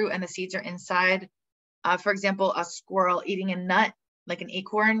eat the fruit and the seeds are inside. For example, a squirrel eating a nut, like an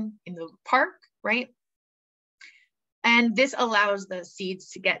acorn in the park, right? And this allows the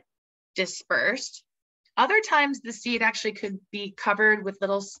seeds to get dispersed. Other times the seed actually could be covered with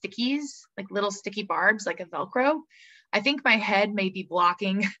little stickies, like little sticky barbs, like a Velcro. I think my head may be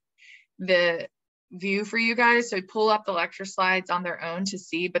blocking the view for you guys. So pull up the lecture slides on their own to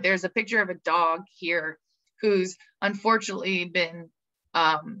see, but there's a picture of a dog here who's unfortunately been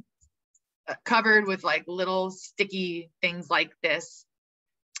covered with like little sticky things like this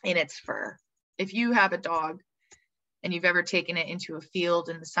in its fur. If you have a dog and you've ever taken it into a field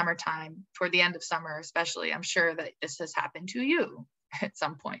in the summertime, toward the end of summer especially, I'm sure that this has happened to you at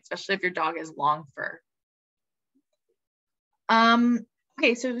some point, especially if your dog has long fur.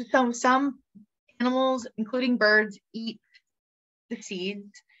 Okay, so some animals, including birds, eat the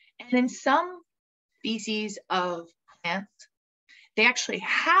seeds, and in some species of plants, they actually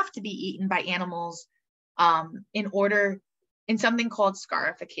have to be eaten by animals in something called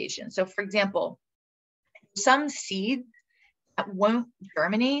scarification. So for example, some seeds that won't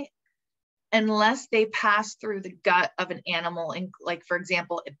germinate unless they pass through the gut of an animal, like for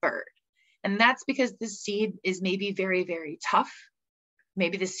example, a bird. And that's because the seed is maybe very, very tough.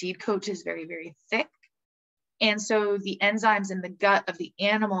 Maybe the seed coat is very, very thick. And so the enzymes in the gut of the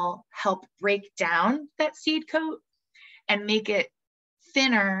animal help break down that seed coat and make it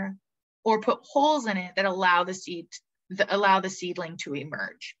thinner or put holes in it that allow the seedling to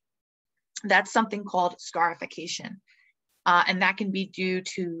emerge. That's something called scarification. And that can be due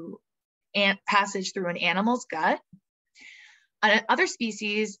to passage through an animal's gut. Other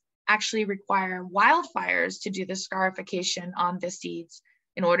species actually require wildfires to do the scarification on the seeds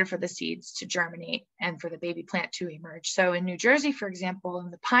in order for the seeds to germinate and for the baby plant to emerge. So in New Jersey, for example,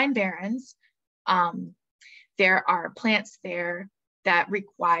 in the Pine Barrens, there are plants there that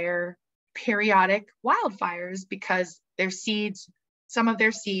require periodic wildfires because some of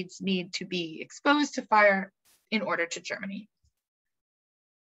their seeds need to be exposed to fire in order to germinate.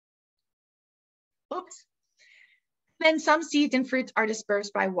 Oops. Then some seeds and fruits are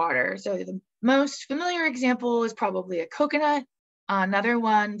dispersed by water. So the most familiar example is probably a coconut. Another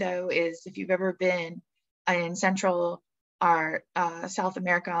one, though, is if you've ever been in Central or South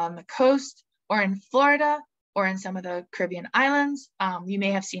America on the coast, or in Florida, or in some of the Caribbean islands, you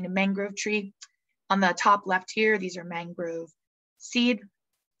may have seen a mangrove tree. On the top left here, these are mangrove seed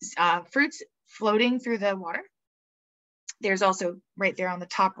fruits floating through the water. There's also right there on the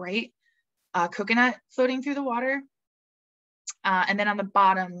top right, coconut floating through the water. And then on the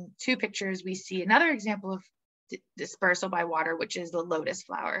bottom two pictures, we see another example of dispersal by water, which is the lotus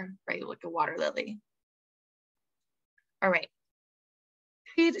flower, right? Like a water lily. All right,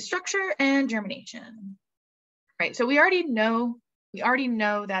 seed structure and germination. Right, so we already know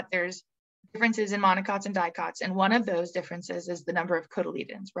that there's differences in monocots and dicots. And one of those differences is the number of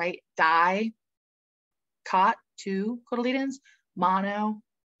cotyledons, right? Dicot, 2 cotyledons, mono,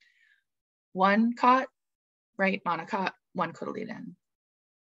 1 cot, right? Monocot, 1 cotyledon.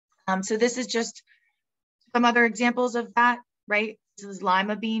 So this is just some other examples of that, right? This is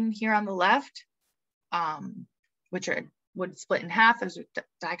lima bean here on the left, which would split in half, those are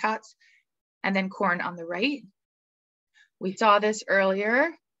dicots, and then corn on the right. We saw this earlier.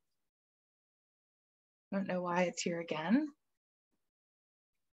 I don't know why it's here again.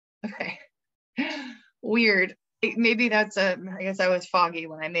 Okay, weird. Maybe that's I guess I was foggy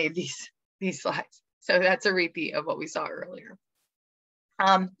when I made these slides. So that's a repeat of what we saw earlier.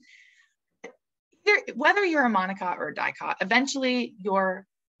 Whether you're a monocot or a dicot, eventually your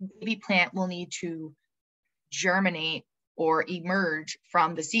baby plant will need to germinate or emerge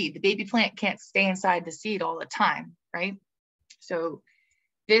from the seed. The baby plant can't stay inside the seed all the time, right? So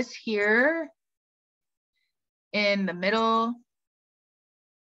this here in the middle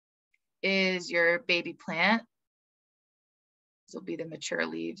is your baby plant. This will be the mature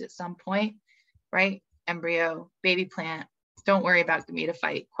leaves at some point, right? Embryo, baby plant. Don't worry about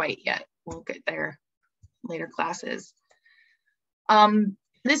gametophyte quite yet. We'll get there later classes.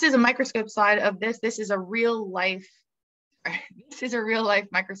 This is a microscope slide of this. This is a real life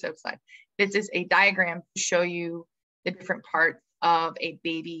microscope slide. This is a diagram to show you the different parts of a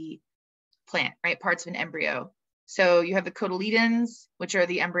baby plant, right? Parts of an embryo. So you have the cotyledons, which are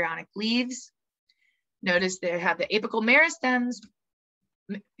the embryonic leaves. Notice they have the apical meristems.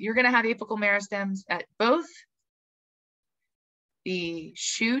 You're going to have apical meristems at both the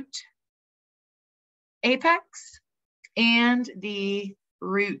shoot apex and the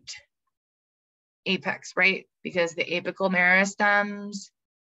root apex, right? Because the apical meristems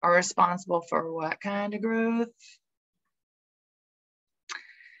are responsible for what kind of growth?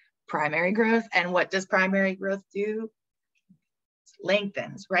 Primary growth. And what does primary growth do?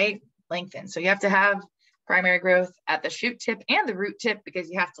 Lengthens, right? Lengthens. So you have to have primary growth at the shoot tip and the root tip because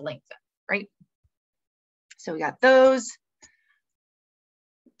you have to lengthen, right? So we got those.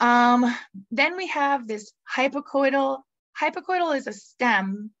 Then we have this hypocotyl. Hypocotyl is a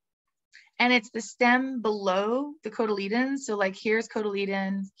stem, and it's the stem below the cotyledon. So like here's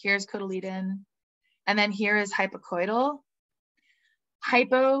cotyledon, and then here is hypocotyl.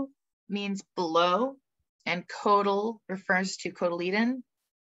 Hypo means below, and cotyl refers to cotyledon.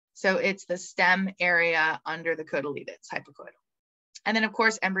 So it's the stem area under the cotyledons, hypocotyl. And then of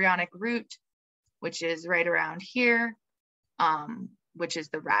course, embryonic root, which is right around here, which is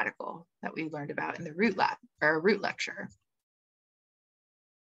the radicle that we learned about in the root lab or root lecture.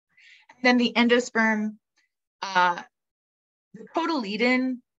 And then the endosperm, the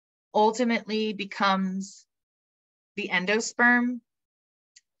cotyledon ultimately becomes the endosperm.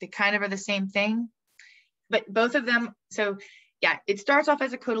 They kind of are the same thing, but both of them, so yeah, it starts off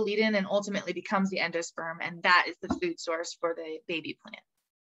as a cotyledon and ultimately becomes the endosperm, and that is the food source for the baby plant.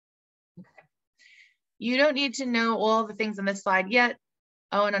 Okay. You don't need to know all the things on this slide yet.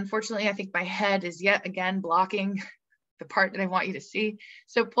 Oh, and unfortunately, I think my head is yet again blocking the part that I want you to see.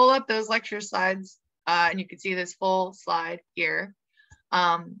 So pull up those lecture slides and you can see this full slide here.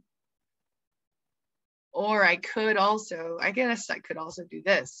 Or I could also, I guess I could also do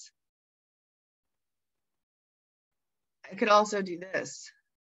this. I could also do this.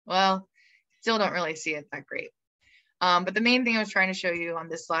 Well, still don't really see it that great. But the main thing I was trying to show you on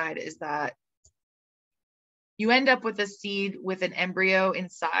this slide is that you end up with a seed with an embryo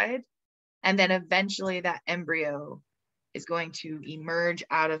inside, and then eventually that embryo is going to emerge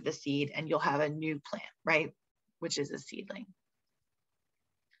out of the seed and you'll have a new plant, right? Which is a seedling.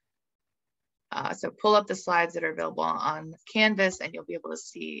 So pull up the slides that are available on Canvas and you'll be able to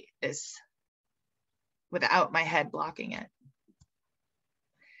see this without my head blocking it.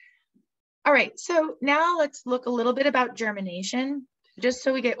 All right, so now let's look a little bit about germination, just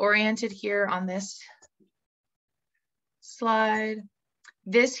so we get oriented here on this slide.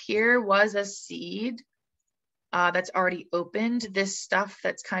 This here was a seed that's already opened. This stuff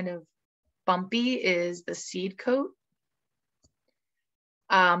that's kind of bumpy is the seed coat.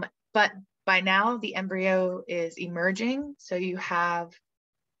 But by now the embryo is emerging. So you have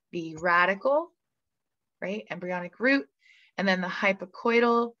the radicle, right? Embryonic root, and then the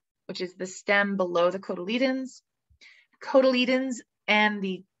hypocotyl, which is the stem below the cotyledons. Cotyledons and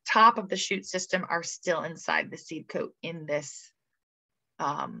the top of the shoot system are still inside the seed coat in this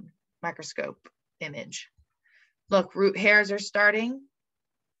microscope image. Look, root hairs are starting.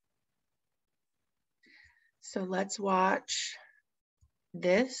 So let's watch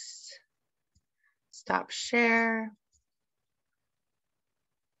this. Stop share.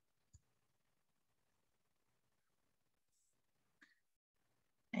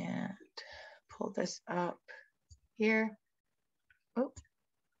 pull this up here. Oh.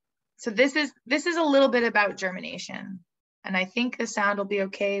 So this is a little bit about germination. And I think the sound will be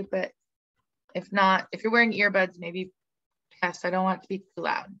okay, but if not, if you're wearing earbuds, maybe yes, I don't want it to be too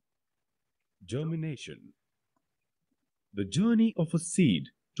loud. Germination. The journey of a seed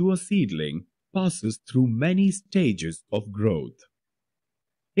to a seedling passes through many stages of growth.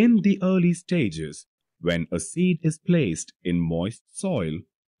 In the early stages, when a seed is placed in moist soil,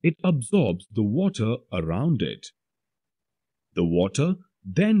 it absorbs the water around it. The water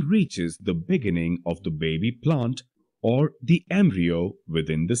then reaches the beginning of the baby plant or the embryo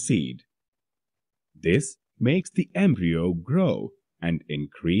within the seed. This makes the embryo grow and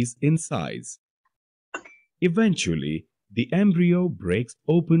increase in size. Eventually, the embryo breaks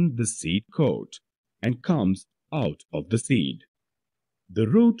open the seed coat and comes out of the seed. The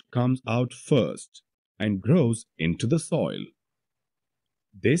root comes out first and grows into the soil.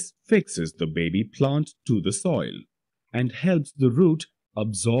 This fixes the baby plant to the soil and helps the root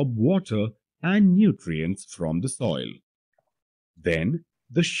absorb water and nutrients from the soil. Then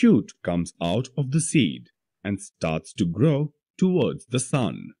the shoot comes out of the seed and starts to grow towards the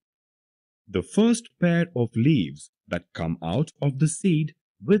sun. The first pair of leaves that come out of the seed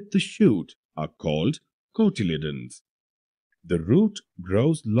with the shoot are called cotyledons. The root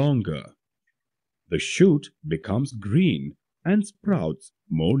grows longer. The shoot becomes green and sprouts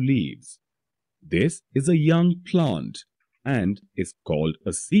more leaves. This is a young plant and is called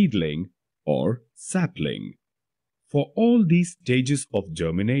a seedling or sapling. For all these stages of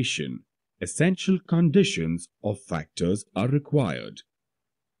germination, essential conditions or factors are required.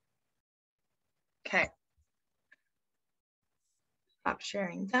 Okay. Stop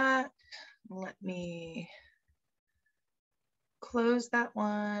sharing that. Let me close that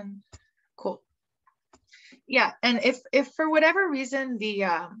one. Cool. Yeah, and if for whatever reason the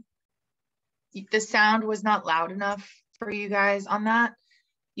sound was not loud enough for you guys on that,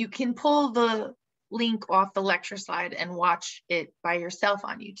 you can pull the link off the lecture slide and watch it by yourself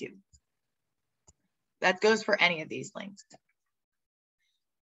on YouTube. That goes for any of these links.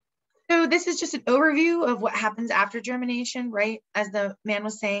 So this is just an overview of what happens after germination, right? As the man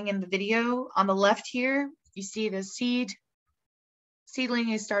was saying in the video, on the left here, you see the seedling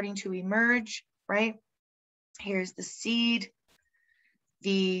is starting to emerge, right? Here's the seed.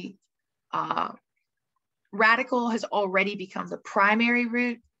 The radical has already become the primary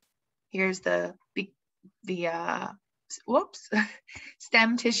root. Here's the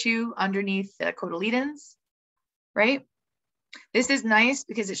stem tissue underneath the cotyledons, right? This is nice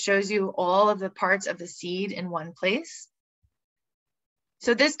because it shows you all of the parts of the seed in one place.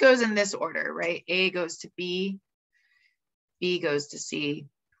 So this goes in this order, right? A goes to B, B goes to C,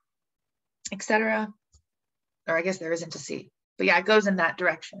 etc. Or I guess there isn't a C, but yeah, it goes in that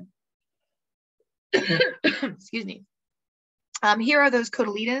direction. Excuse me. Here are those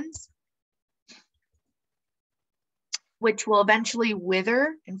cotyledons, which will eventually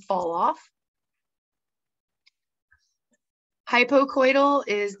wither and fall off. Hypocotyl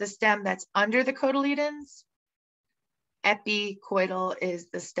is the stem that's under the cotyledons. Epicotyl is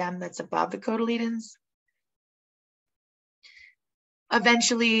the stem that's above the cotyledons.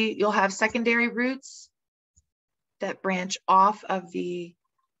 Eventually, you'll have secondary roots that branch off of the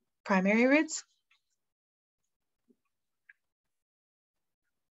primary roots.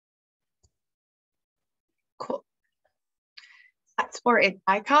 Cool. That's for a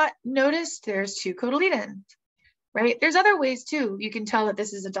dicot. Notice there's two cotyledons, right? There's other ways too. You can tell that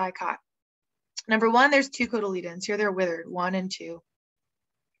this is a dicot. Number one, there's two cotyledons. Here they're withered, 1 and 2,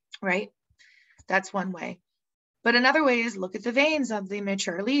 right? That's one way. But another way is look at the veins of the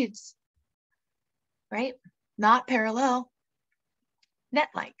mature leaves, right? Not parallel,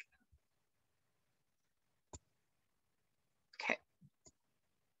 net-like. Okay.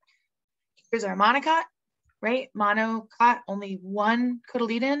 Here's our monocot, right? Monocot, only one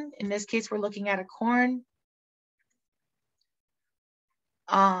cotyledon. In this case, we're looking at a corn.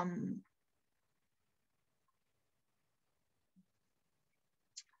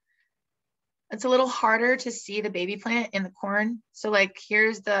 It's a little harder to see the baby plant in the corn. So like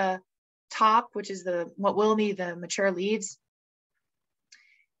here's the top, which is what will be the mature leaves,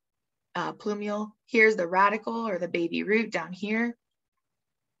 plumule. Here's the radical or the baby root down here.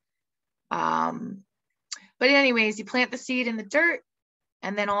 But anyways, you plant the seed in the dirt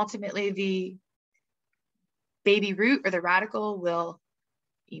and then ultimately the baby root or the radical will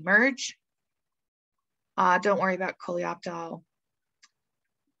emerge. Don't worry about coleoptile,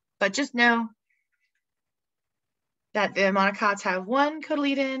 but just know that the monocots have one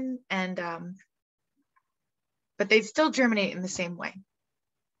cotyledon and but they still germinate in the same way.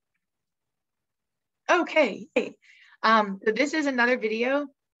 Okay. So this is another video.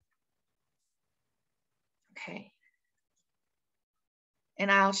 Okay.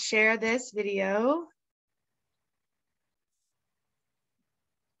 And I'll share this video.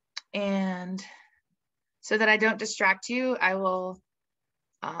 And so that I don't distract you, I will,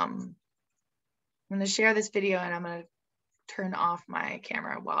 I'm going to share this video and I'm going to turn off my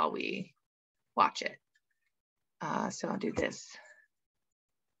camera while we watch it. So I'll do this.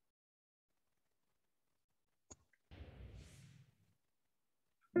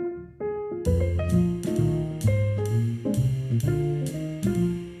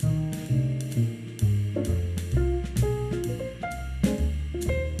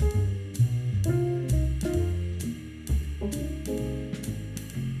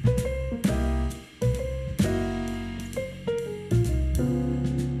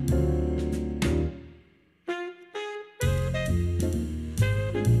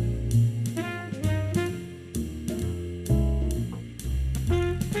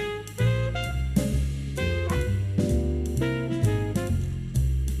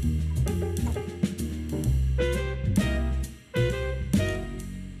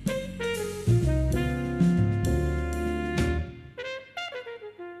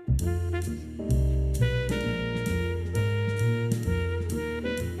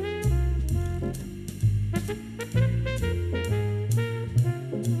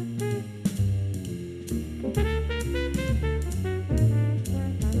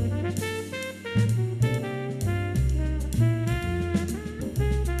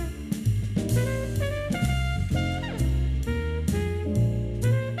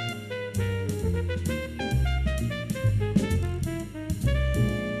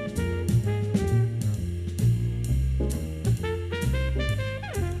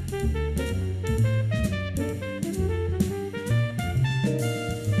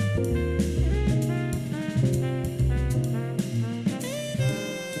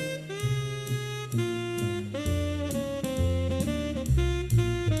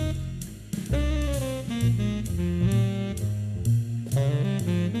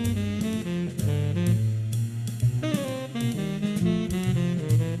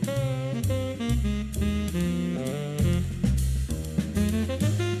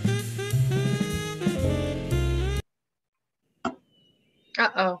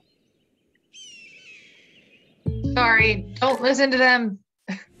 Uh-oh. Sorry, don't listen to them.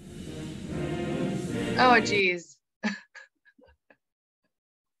 Oh, geez.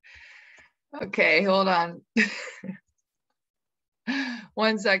 Okay, hold on.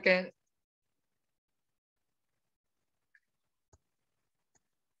 1 second.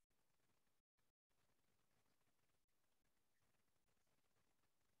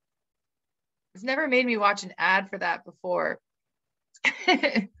 It's never made me watch an ad for that before.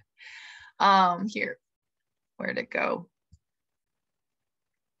 Here, where'd it go?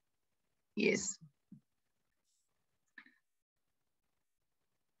 Yes.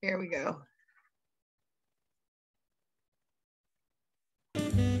 Here we go.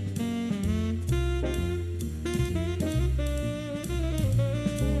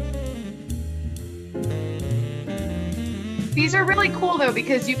 These are really cool though,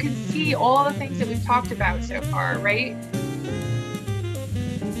 because you can see all the things that we've talked about so far, right?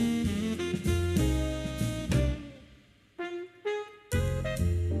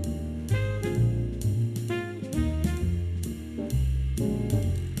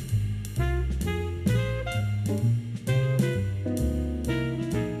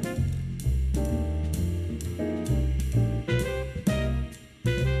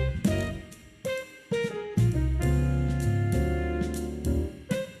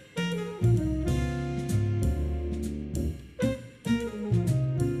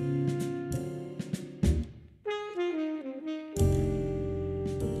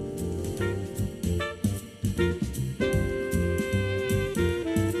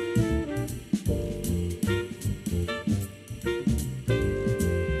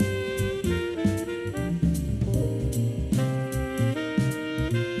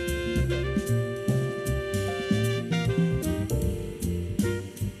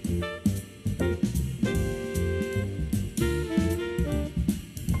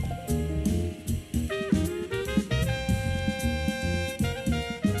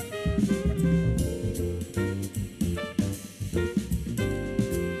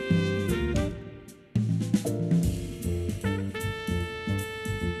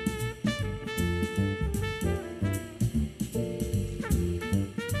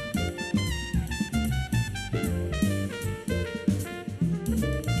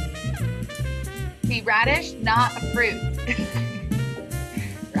 See, radish, not a fruit.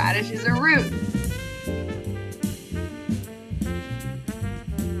 Radish is a root.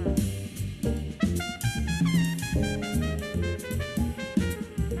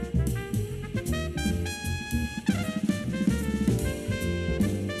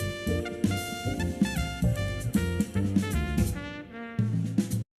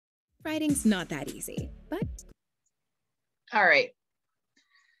 Writing's not that easy, but... All right.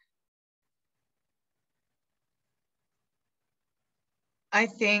 I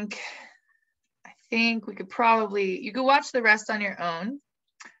think we could probably, you could watch the rest on your own.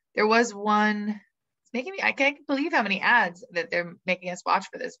 There was one, it's making me, I can't believe how many ads that they're making us watch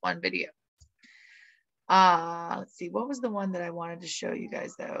for this one video. Let's see, what was the one that I wanted to show you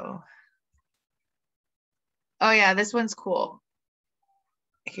guys though? Oh yeah, this one's cool.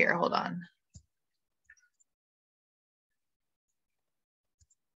 Here, hold on.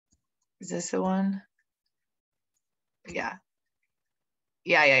 Is this the one? Yeah.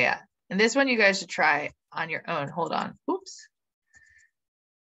 And this one you guys should try on your own. Hold on. Oops.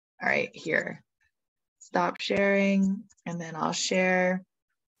 All right, here. Stop sharing, and then I'll share.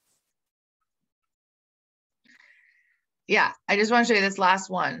 Yeah, I just want to show you this last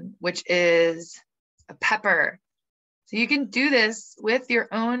one, which is a pepper. So you can do this with your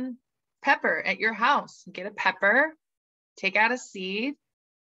own pepper at your house. Get a pepper, take out a seed,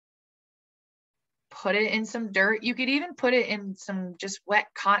 put it in some dirt. You could even put it in some just wet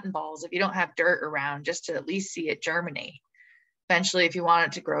cotton balls if you don't have dirt around, just to at least see it germinate. Eventually, if you want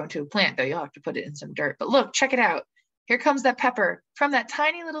it to grow into a plant, though, you'll have to put it in some dirt. But look, check it out. Here comes that pepper from that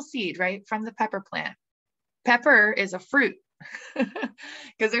tiny little seed, right? From the pepper plant. Pepper is a fruit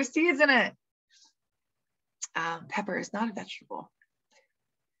because there's seeds in it. Pepper is not a vegetable.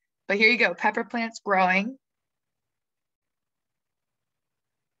 But here you go. Pepper plant's growing.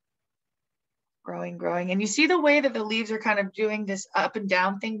 Growing. And you see the way that the leaves are kind of doing this up and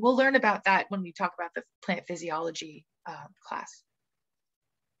down thing. We'll learn about that when we talk about the plant physiology class.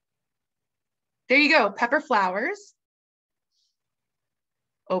 There you go, pepper flowers.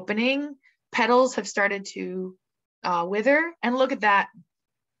 Opening, petals have started to wither, and look at that.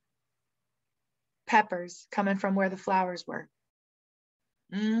 Peppers coming from where the flowers were.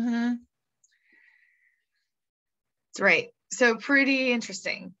 That's right. So pretty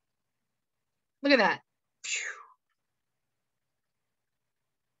interesting. Look at that.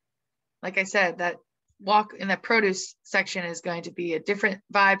 Like I said, that walk in the produce section is going to be a different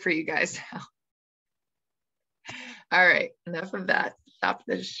vibe for you guys now. All right, enough of that. Stop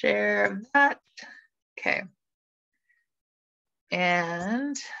the share of that. Okay.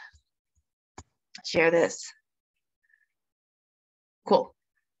 And share this. Cool.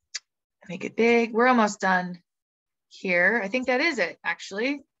 Make it big. We're almost done here. I think that is it,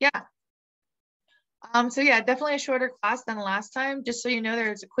 actually. Yeah. So yeah, definitely a shorter class than last time. Just so you know,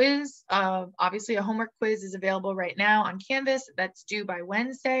 there's a quiz. Obviously, a homework quiz is available right now on Canvas. That's due by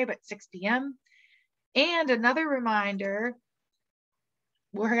Wednesday, but 6 p.m. And another reminder,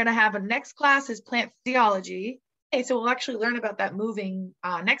 we're going to have a next class is plant physiology. Okay, so we'll actually learn about that moving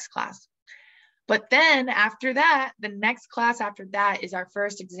next class. But then after that, the next class after that is our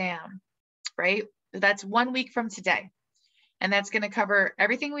first exam, right? That's 1 week from today. And that's going to cover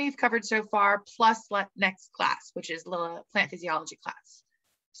everything we've covered so far, plus next class, which is the plant physiology class.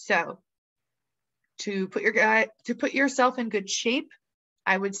 So to put yourself in good shape,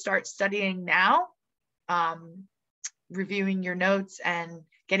 I would start studying now, reviewing your notes and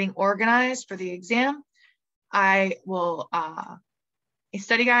getting organized for the exam. I will, a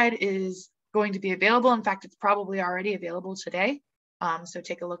study guide is going to be available. In fact, it's probably already available today. So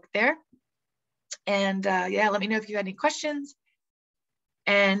take a look there. And yeah, let me know if you had any questions.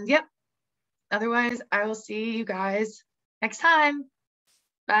 And yep, otherwise I will see you guys next time.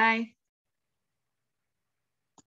 Bye.